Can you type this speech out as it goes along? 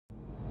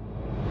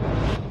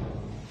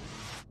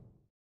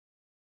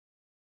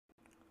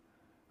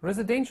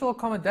Residential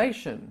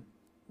accommodation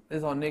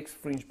is our next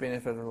fringe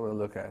benefit that we'll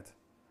look at.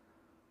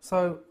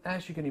 So,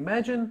 as you can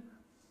imagine,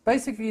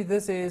 basically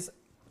this is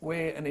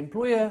where an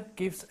employer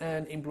gives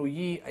an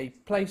employee a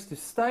place to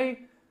stay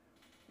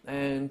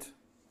and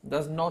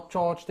does not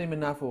charge them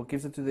enough or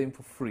gives it to them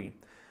for free.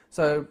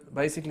 So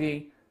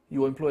basically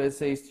your employer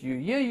says to you,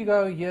 here you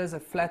go, here's a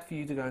flat for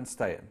you to go and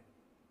stay in.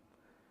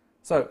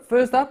 So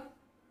first up,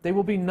 there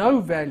will be no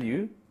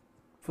value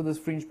for this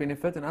fringe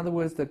benefit. In other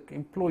words, the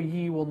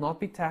employee will not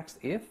be taxed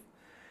if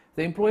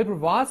the employer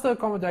provides the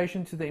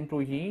accommodation to the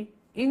employee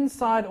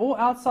inside or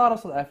outside of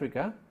South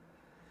Africa,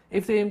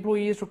 if the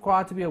employee is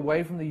required to be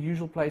away from the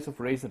usual place of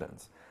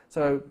residence.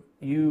 So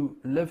you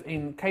live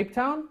in Cape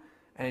Town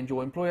and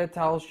your employer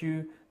tells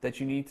you that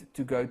you need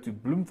to go to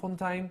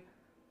Bloemfontein,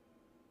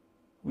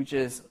 which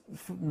is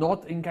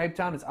not in Cape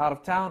Town, it's out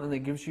of town, and it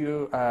gives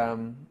you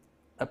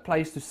a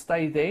place to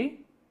stay there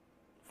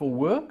for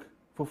work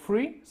for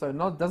free. So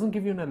doesn't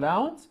give you an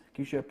allowance,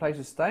 gives you a place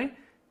to stay,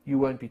 you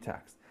won't be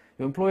taxed.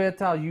 Your employer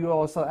tells you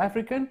are South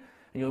African,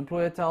 and your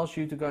employer tells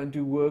you to go and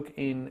do work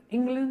in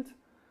England,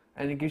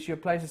 and it gives you a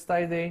place to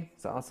stay there,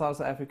 so outside of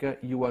South Africa,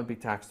 you won't be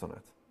taxed on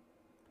it.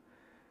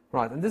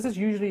 Right, and this is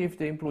usually if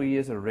the employee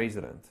is a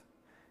resident.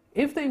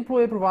 If the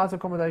employer provides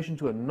accommodation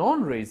to a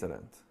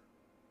non-resident,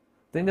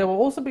 then there will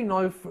also be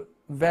no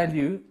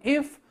value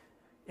if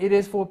it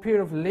is for a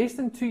period of less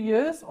than 2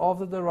 years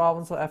after the arrival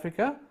in South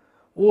Africa,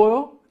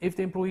 or if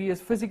the employee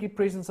is physically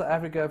present in South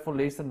Africa for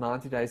less than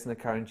 90 days in the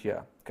current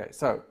year. Okay,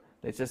 so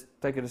let's just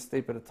take it a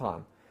step at a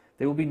time.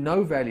 There will be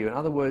no value. In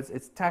other words,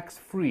 it's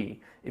tax-free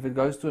if it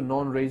goes to a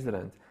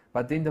non-resident,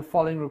 but then the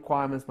following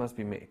requirements must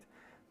be met.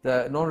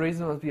 The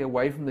non-resident must be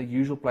away from the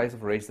usual place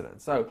of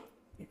residence. So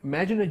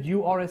imagine that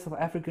you are a South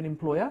African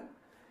employer.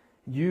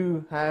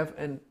 You have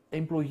an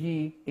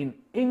employee in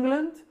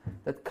England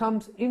that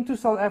comes into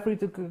South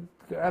Africa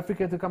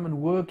to come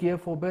and work here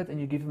for a bit, and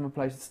you give them a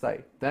place to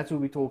stay. That's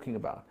what we're talking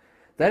about.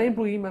 That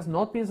employee must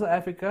not be in South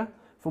Africa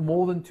for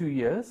more than 2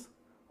 years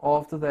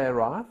after they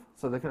arrive.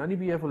 So they can only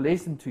be here for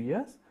less than 2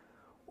 years.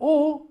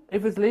 Or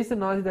if it's less than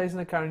 90 days in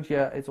the current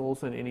year, it's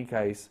also in any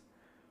case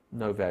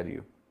no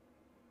value.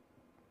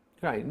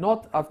 Okay,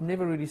 I've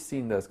never really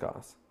seen this,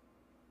 guys.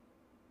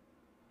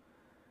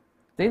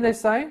 Then they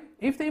say,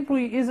 if the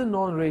employee is a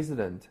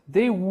non-resident,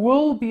 there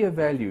will be a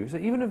value. So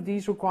even if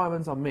these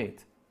requirements are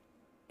met,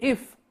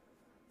 if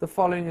the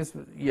following is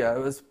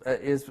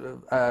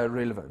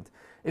relevant.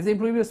 If the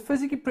employee was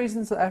physically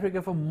present in South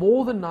Africa for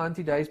more than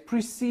 90 days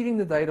preceding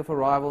the date of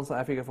arrival in South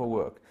Africa for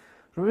work.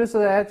 Remember, so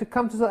they had to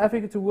come to South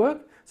Africa to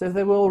work. So if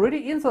they were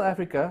already in South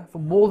Africa for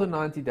more than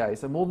 90 days,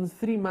 so more than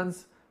 3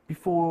 months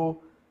before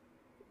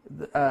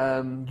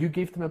you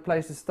give them a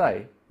place to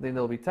stay, then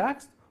they'll be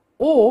taxed.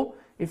 Or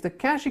if the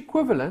cash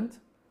equivalent,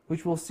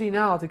 which we'll see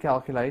now how to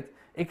calculate,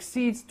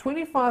 exceeds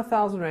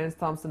 25,000 rands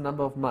times the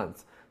number of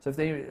months. So if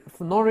they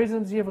for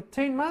non-residents here for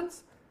 10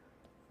 months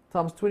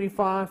times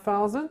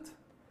 25,000,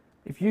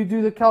 if you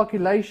do the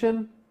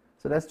calculation,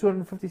 so that's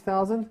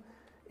 250,000.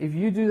 If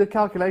you do the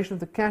calculation of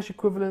the cash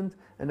equivalent,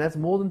 and that's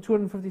more than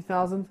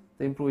 250,000,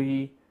 the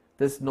employee,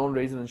 this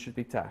non-resident, should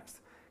be taxed.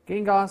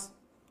 Again, guys,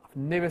 I've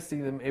never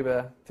seen them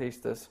ever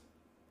test this.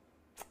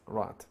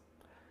 Right.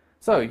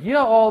 So here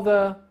are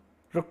the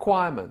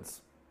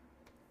requirements,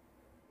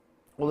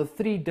 or the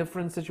 3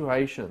 different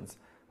situations.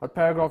 What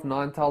paragraph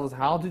 9 tells us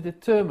how to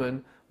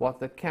determine what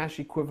the cash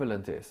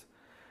equivalent is.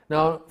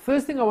 Now,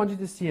 first thing I want you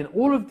to see in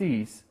all of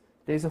these,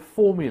 there's a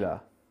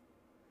formula.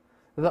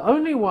 The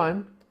only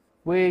one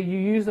where you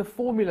use a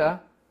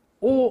formula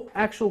or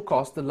actual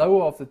cost, the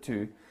lower of the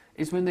two,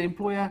 is when the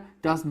employer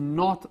does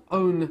not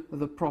own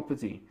the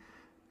property.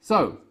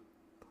 So,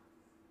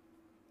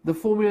 the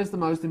formula is the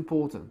most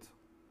important.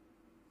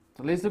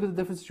 So let's look at the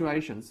different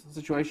situations.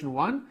 Situation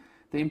 1,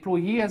 the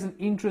employee has an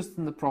interest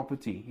in the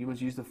property. You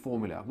must use the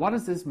formula. What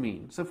does this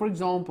mean? So for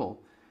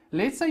example,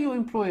 let's say your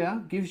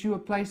employer gives you a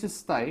place to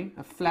stay,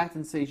 a flat,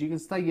 and says you can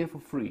stay here for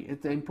free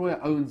if the employer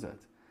owns it.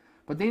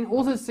 But then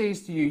also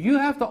says to you, you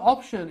have the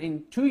option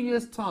in 2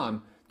 years'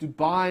 time to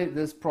buy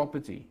this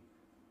property.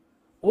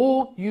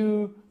 Or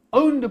you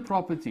own the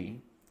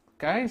property.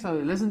 Okay, so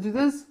listen to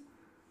this.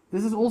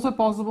 This is also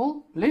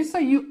possible. Let's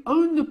say you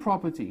own the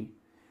property.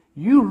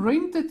 You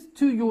rent it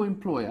to your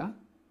employer,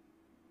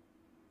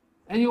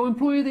 and your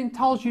employer then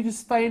tells you to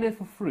stay in it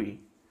for free.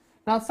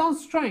 Now it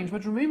sounds strange,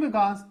 but remember,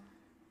 guys,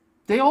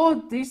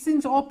 these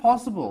things are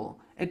possible.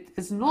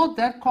 It's not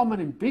that common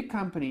in big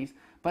companies,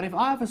 but if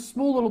I have a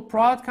small little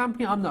private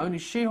company, I'm the only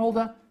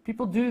shareholder,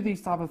 people do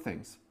these type of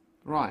things.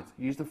 Right,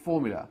 use the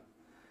formula.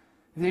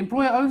 If the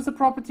employer owns the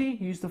property,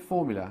 use the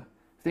formula.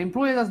 If the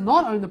employer does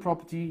not own the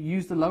property,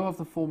 use the lower of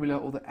the formula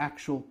or the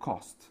actual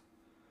cost.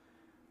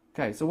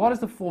 Okay, so what is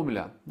the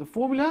formula? The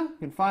formula, you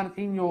can find it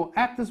in your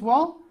act as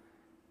well.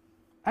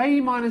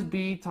 A minus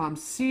B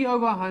times C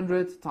over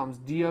 100 times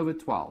D over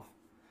 12.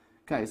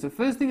 Okay, so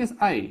first thing is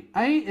A.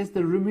 A is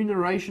the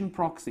remuneration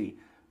proxy.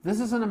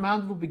 This is an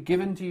amount that will be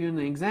given to you in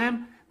the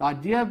exam. The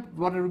idea of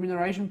what a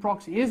remuneration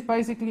proxy is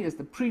basically is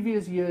the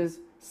previous year's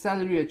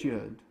salary that you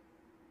earned.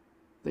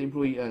 the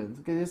employee earns.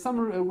 Okay, there's some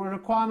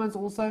requirements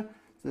also,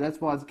 so that's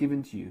why it's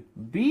given to you.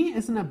 B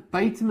is an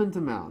abatement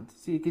amount.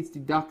 See, it gets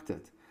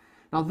deducted.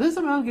 Now this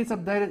amount gets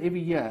updated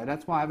every year.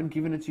 That's why I haven't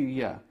given it to you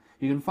here.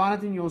 You can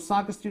find it in your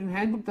Cycle Student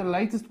Handbook, the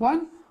latest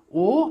one,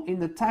 or in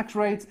the tax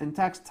rates and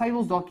tax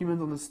tables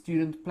document on the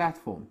student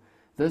platform.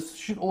 This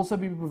should also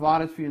be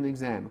provided for you in the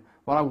exam.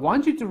 What I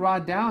want you to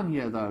write down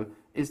here, though,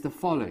 is the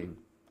following.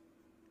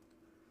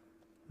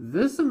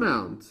 This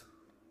amount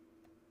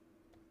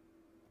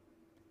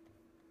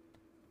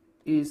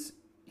is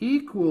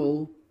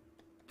equal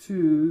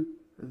to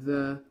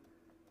the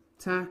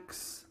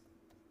tax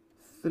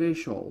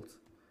threshold.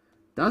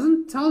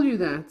 Doesn't tell you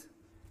that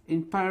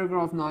in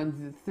paragraph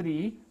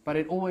 93, but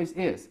it always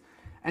is.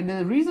 And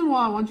the reason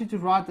why I want you to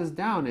write this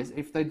down is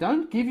if they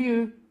don't give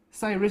you,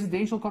 say,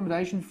 residential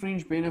accommodation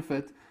fringe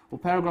benefit or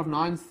paragraph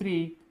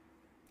 9.3,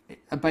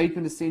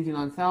 abatement is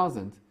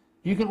 79,000,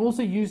 you can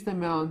also use the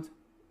amount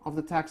of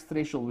the tax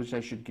threshold which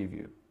they should give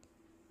you.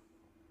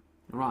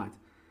 Right.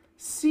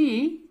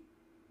 C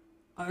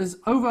is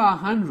over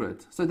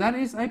 100, so that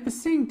is a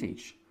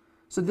percentage.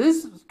 So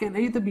this can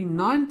either be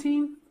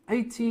 19,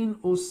 18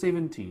 or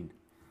 17.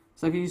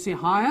 So can you see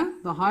higher?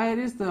 The higher it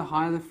is, the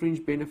higher the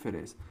fringe benefit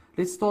is.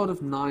 Let's start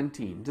with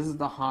 19. This is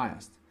the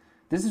highest.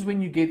 This is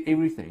when you get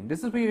everything.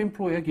 This is where your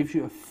employer gives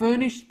you a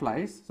furnished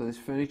place, so there's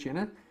furniture in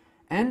it,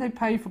 and they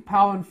pay for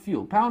power and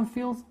fuel. Power and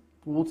fuel,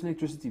 water and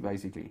electricity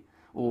basically,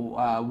 or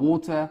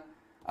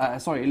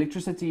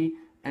electricity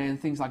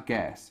and things like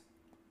gas,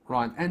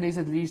 right? And there's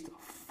at least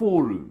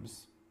 4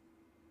 rooms.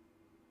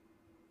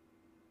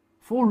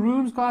 4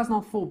 rooms, guys,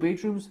 not 4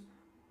 bedrooms.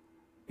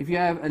 If you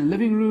have a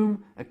living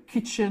room, a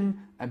kitchen,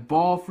 a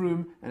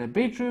bathroom, and a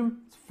bedroom,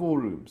 it's 4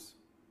 rooms.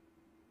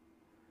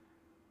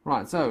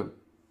 Right, so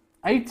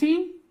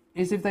 18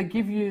 is if they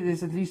give you,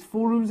 there's at least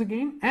 4 rooms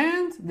again,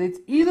 and it's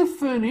either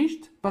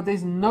furnished, but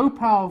there's no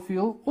power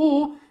fuel,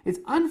 or it's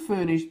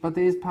unfurnished, but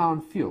there's power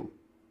and fuel.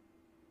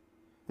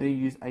 Then you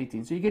use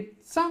 18. So you get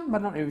some,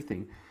 but not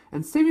everything.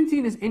 And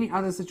 17 is any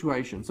other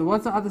situation. So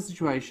what's the other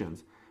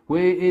situations?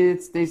 Where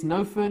there's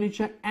no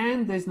furniture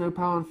and there's no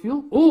power and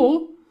fuel,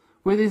 or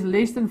where there's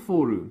less than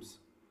 4 rooms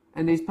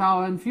and there's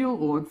power and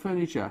fuel or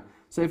furniture.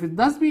 So if it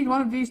does meet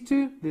one of these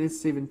two, then it's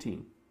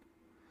 17.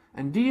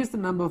 And D is the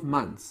number of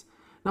months.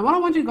 Now what I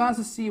want you guys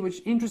to see, which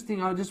is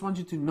interesting, I just want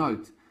you to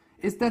note,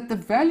 is that the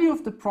value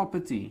of the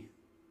property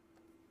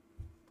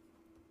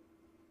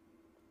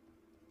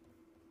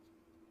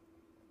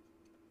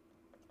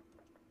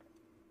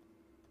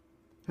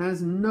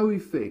has no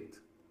effect.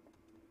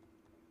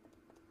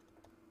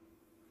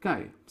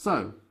 Okay,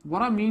 so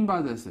what I mean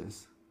by this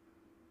is,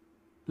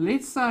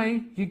 let's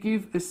say you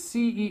give a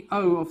CEO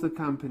of the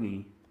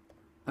company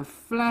a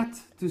flat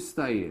to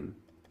stay in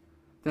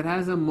that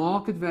has a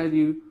market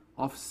value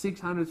of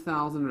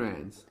 600,000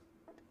 rands.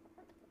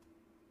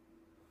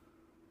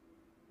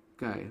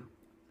 Okay,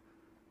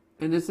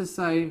 and let's just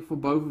say for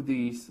both of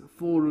these,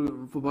 for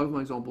both of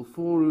my examples,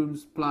 4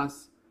 rooms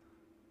plus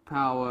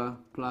power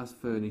plus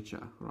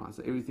furniture, right?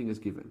 So everything is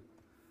given.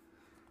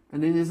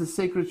 And then there's a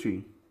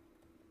secretary.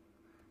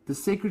 The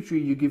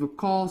secretary you give a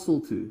castle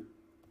to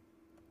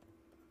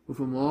with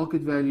a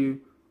market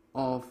value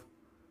of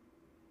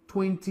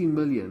 20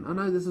 million. I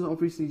know this is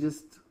obviously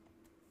just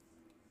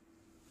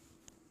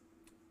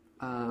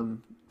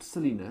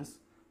silliness,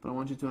 but I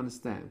want you to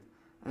understand.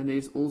 And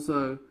there's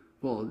also,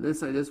 well,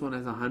 let's say this one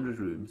has 100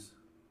 rooms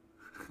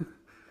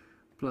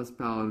plus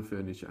power and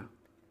furniture.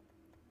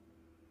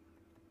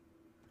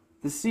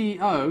 The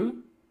CEO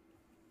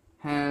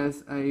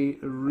has a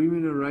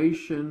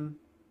remuneration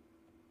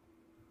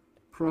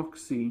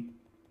proxy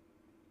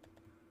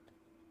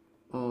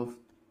of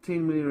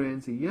 10 million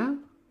rands a year,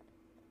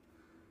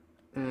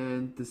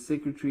 and the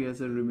secretary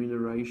has a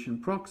remuneration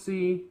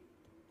proxy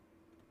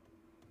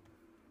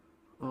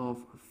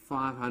of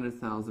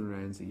 500,000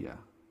 rands a year.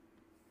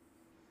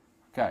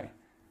 Okay,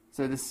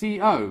 so the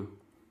CEO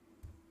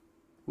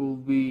will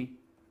be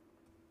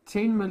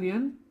 10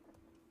 million.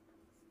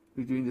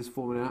 We're doing this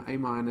formula, A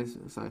minus.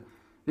 So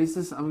this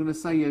is, I'm going to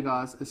say here,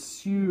 guys,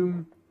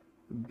 assume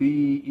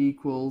B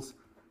equals,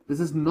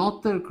 this is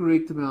not the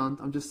correct amount,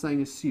 I'm just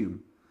saying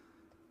assume.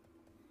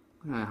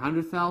 Okay,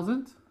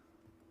 100,000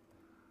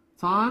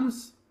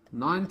 times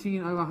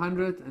 19 over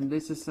 100, and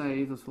let's just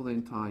say it was for the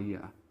entire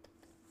year.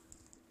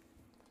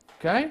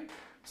 Okay,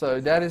 so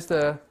that is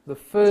the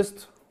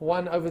first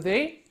one over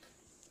there.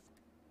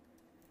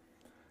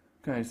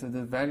 Okay, so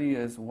the value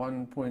is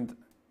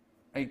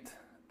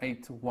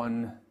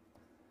 1.881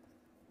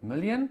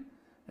 million,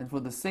 and for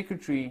the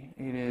secretary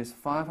it is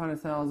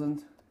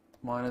 500,000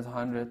 minus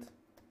 100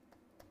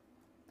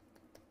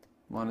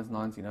 minus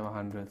 19 over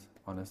 100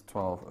 minus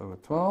 12 over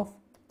 12.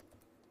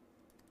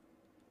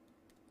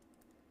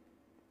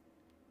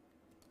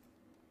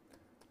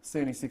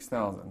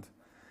 $76,000.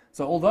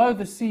 So although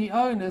the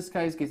CEO in this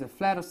case gets a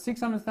flat of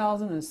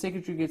 600,000 and the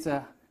secretary gets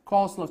a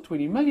castle of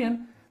 20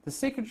 million, the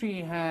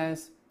secretary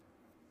has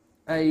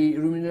a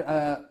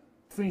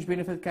fringe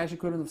benefit cash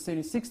equivalent of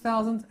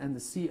 76,000 and the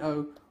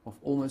CEO of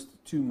almost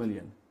 2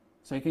 million.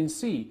 So you can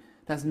see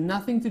has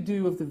nothing to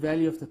do with the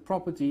value of the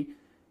property,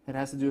 it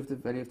has to do with the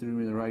value of the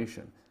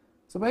remuneration.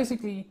 So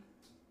basically,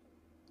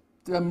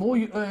 the more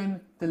you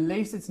earn, the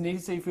less it's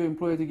necessary for your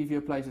employer to give you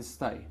a place to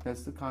stay.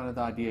 That's the kind of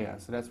the idea.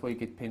 So that's why you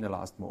get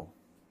penalized more.